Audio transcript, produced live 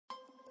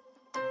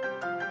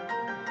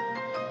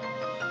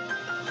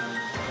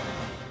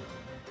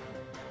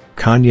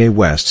Kanye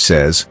West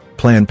says,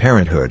 Planned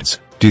Parenthoods,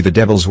 do the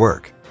devil's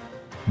work.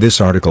 This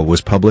article was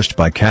published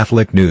by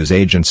Catholic News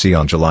Agency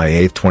on July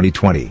 8,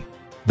 2020.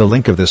 The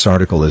link of this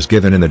article is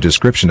given in the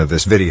description of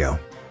this video.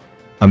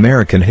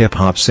 American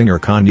hip-hop singer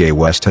Kanye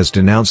West has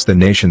denounced the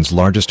nation's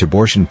largest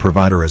abortion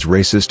provider as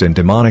racist and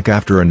demonic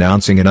after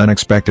announcing an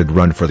unexpected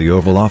run for the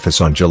Oval Office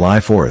on July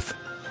 4.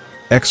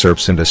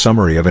 Excerpts and a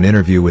summary of an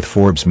interview with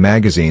Forbes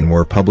magazine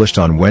were published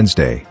on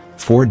Wednesday,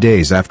 4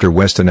 days after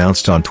West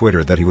announced on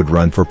Twitter that he would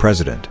run for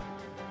president.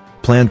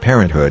 Planned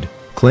Parenthood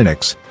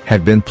clinics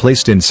had been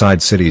placed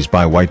inside cities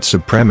by white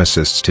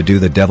supremacists to do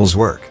the devil's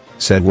work,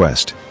 said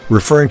West,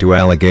 referring to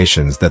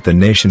allegations that the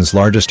nation's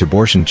largest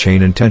abortion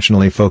chain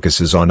intentionally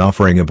focuses on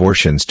offering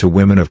abortions to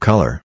women of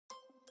color.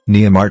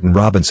 Nia Martin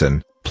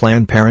Robinson,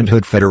 Planned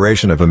Parenthood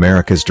Federation of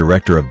America's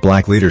Director of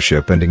Black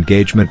Leadership and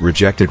Engagement,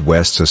 rejected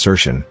West's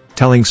assertion,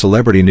 telling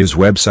celebrity news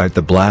website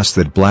The Blast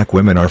that black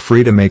women are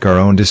free to make our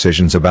own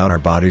decisions about our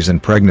bodies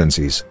and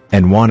pregnancies,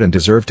 and want and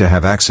deserve to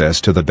have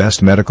access to the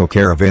best medical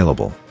care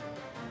available.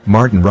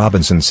 Martin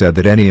Robinson said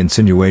that any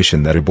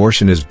insinuation that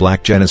abortion is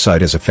black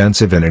genocide is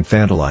offensive and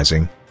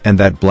infantilizing, and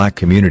that black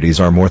communities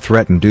are more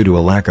threatened due to a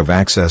lack of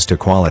access to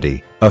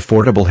quality,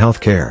 affordable health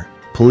care,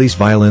 police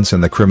violence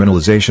and the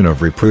criminalization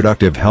of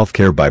reproductive health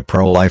care by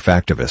pro-life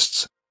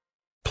activists.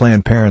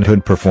 Planned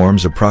Parenthood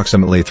performs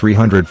approximately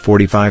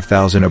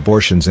 345,000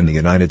 abortions in the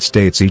United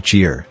States each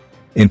year.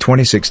 In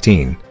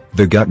 2016,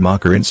 the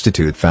Guttmacher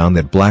Institute found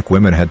that black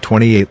women had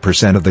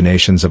 28% of the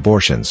nation's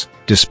abortions,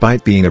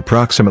 despite being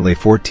approximately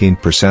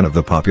 14% of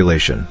the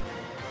population.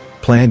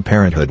 Planned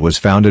Parenthood was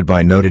founded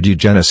by noted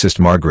eugenicist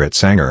Margaret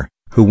Sanger,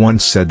 who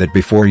once said that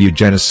before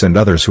eugenists and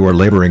others who are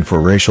laboring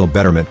for racial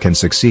betterment can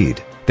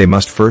succeed, they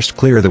must first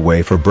clear the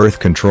way for birth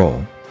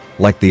control.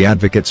 Like the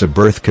advocates of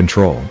birth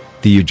control,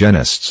 the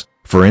eugenists,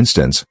 for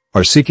instance,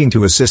 are seeking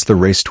to assist the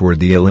race toward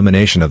the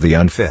elimination of the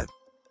unfit.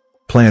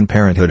 Planned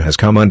Parenthood has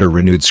come under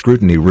renewed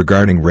scrutiny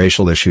regarding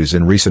racial issues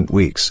in recent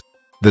weeks.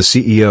 The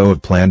CEO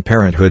of Planned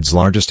Parenthood's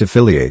largest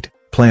affiliate,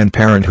 Planned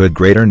Parenthood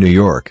Greater New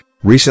York,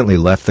 recently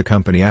left the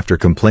company after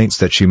complaints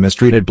that she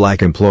mistreated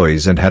black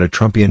employees and had a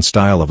Trumpian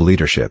style of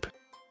leadership.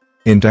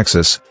 In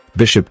Texas,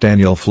 Bishop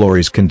Daniel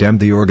Flores condemned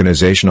the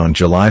organization on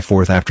July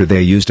 4 after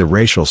they used a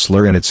racial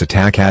slur in its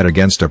attack ad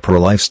against a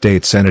pro-life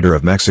state senator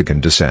of Mexican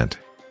descent.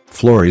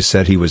 Flores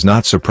said he was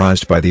not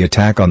surprised by the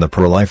attack on the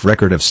pro-life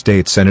record of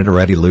State Senator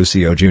Eddie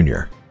Lucio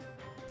Jr.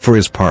 For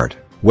his part,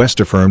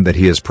 West affirmed that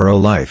he is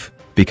pro-life,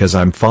 because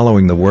I'm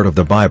following the word of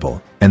the Bible,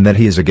 and that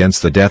he is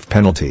against the death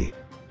penalty.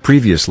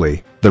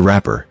 Previously, the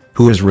rapper,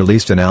 who has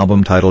released an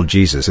album titled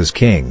Jesus is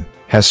King,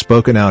 has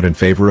spoken out in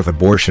favor of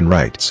abortion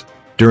rights.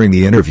 During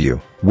the interview,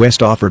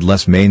 West offered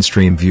less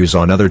mainstream views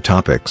on other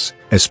topics,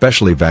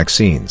 especially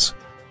vaccines.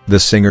 The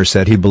singer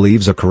said he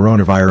believes a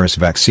coronavirus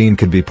vaccine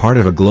could be part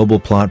of a global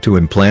plot to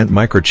implant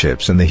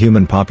microchips in the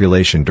human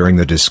population during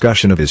the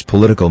discussion of his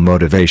political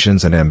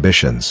motivations and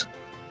ambitions.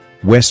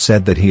 West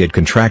said that he had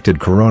contracted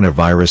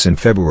coronavirus in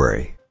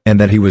February, and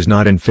that he was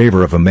not in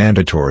favor of a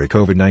mandatory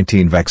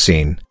COVID-19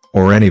 vaccine,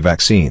 or any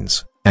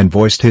vaccines, and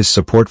voiced his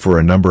support for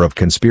a number of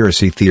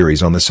conspiracy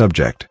theories on the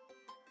subject.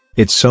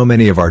 It's so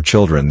many of our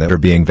children that are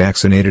being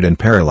vaccinated and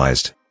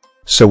paralyzed.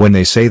 So when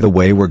they say the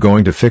way we're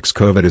going to fix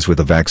COVID is with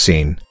a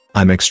vaccine,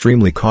 I'm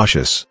extremely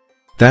cautious.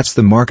 That's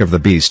the mark of the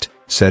beast,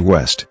 said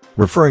West,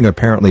 referring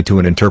apparently to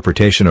an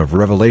interpretation of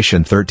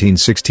Revelation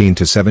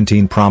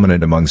 13:16-17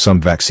 prominent among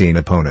some vaccine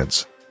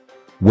opponents.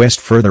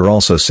 West further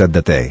also said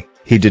that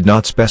he did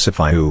not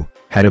specify who,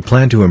 had a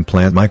plan to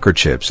implant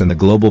microchips in the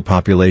global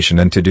population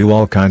and to do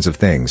all kinds of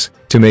things,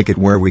 to make it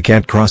where we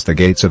can't cross the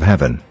gates of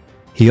heaven.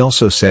 He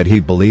also said he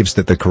believes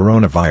that the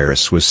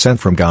coronavirus was sent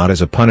from God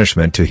as a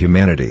punishment to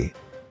humanity.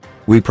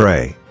 We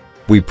pray.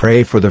 We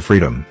pray for the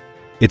freedom.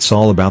 It's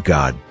all about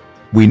God.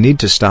 We need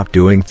to stop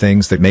doing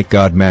things that make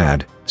God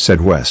mad,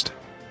 said West.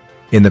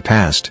 In the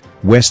past,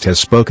 West has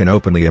spoken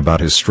openly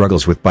about his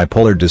struggles with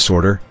bipolar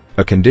disorder,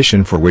 a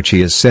condition for which he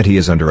has said he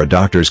is under a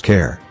doctor's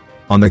care.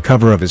 On the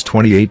cover of his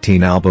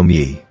 2018 album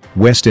Ye,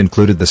 West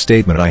included the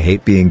statement, "I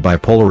hate being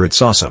bipolar,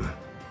 it's awesome."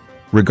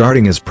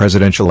 Regarding his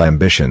presidential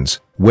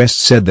ambitions, West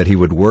said that he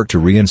would work to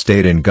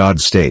reinstate in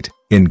God's state,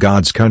 in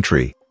God's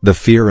country, the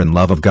fear and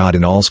love of God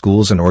in all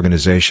schools and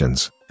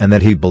organizations, and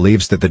that he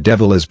believes that the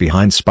devil is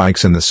behind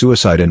spikes in the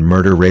suicide and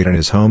murder rate in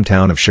his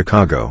hometown of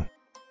Chicago.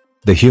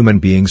 The human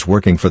beings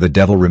working for the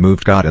devil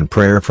removed God and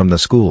prayer from the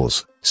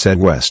schools, said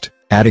West,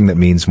 adding that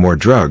means more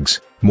drugs,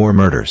 more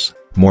murders,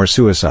 more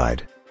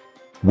suicide.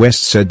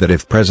 West said that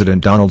if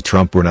President Donald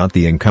Trump were not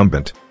the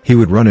incumbent, he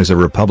would run as a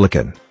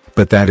Republican,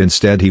 but that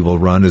instead he will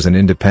run as an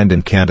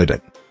independent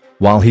candidate.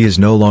 While he is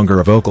no longer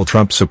a vocal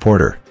Trump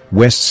supporter,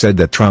 West said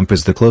that Trump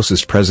is the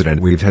closest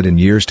president we've had in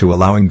years to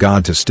allowing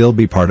God to still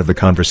be part of the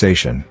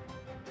conversation.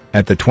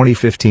 At the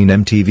 2015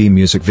 MTV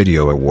Music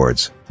Video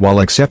Awards,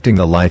 while accepting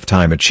the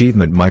Lifetime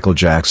Achievement Michael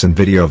Jackson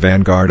Video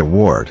Vanguard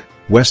Award,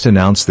 West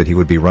announced that he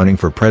would be running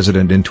for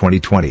president in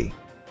 2020.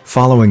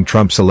 Following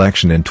Trump's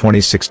election in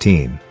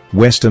 2016,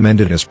 West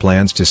amended his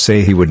plans to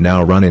say he would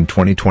now run in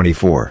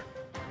 2024.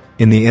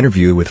 In the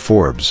interview with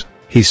Forbes,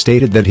 He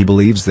stated that he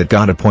believes that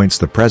God appoints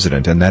the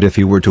president and that if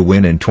he were to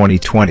win in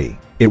 2020,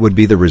 it would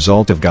be the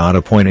result of God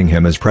appointing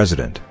him as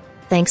president.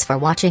 Thanks for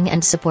watching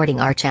and supporting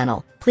our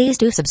channel. Please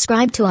do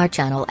subscribe to our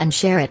channel and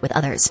share it with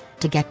others,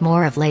 to get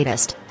more of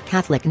latest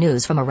Catholic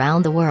news from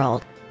around the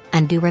world.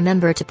 And do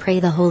remember to pray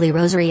the Holy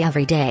Rosary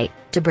every day,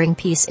 to bring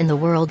peace in the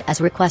world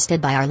as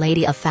requested by Our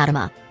Lady of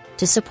Fatima.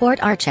 To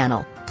support our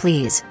channel,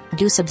 please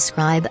do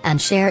subscribe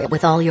and share it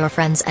with all your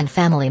friends and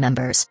family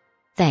members.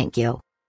 Thank you.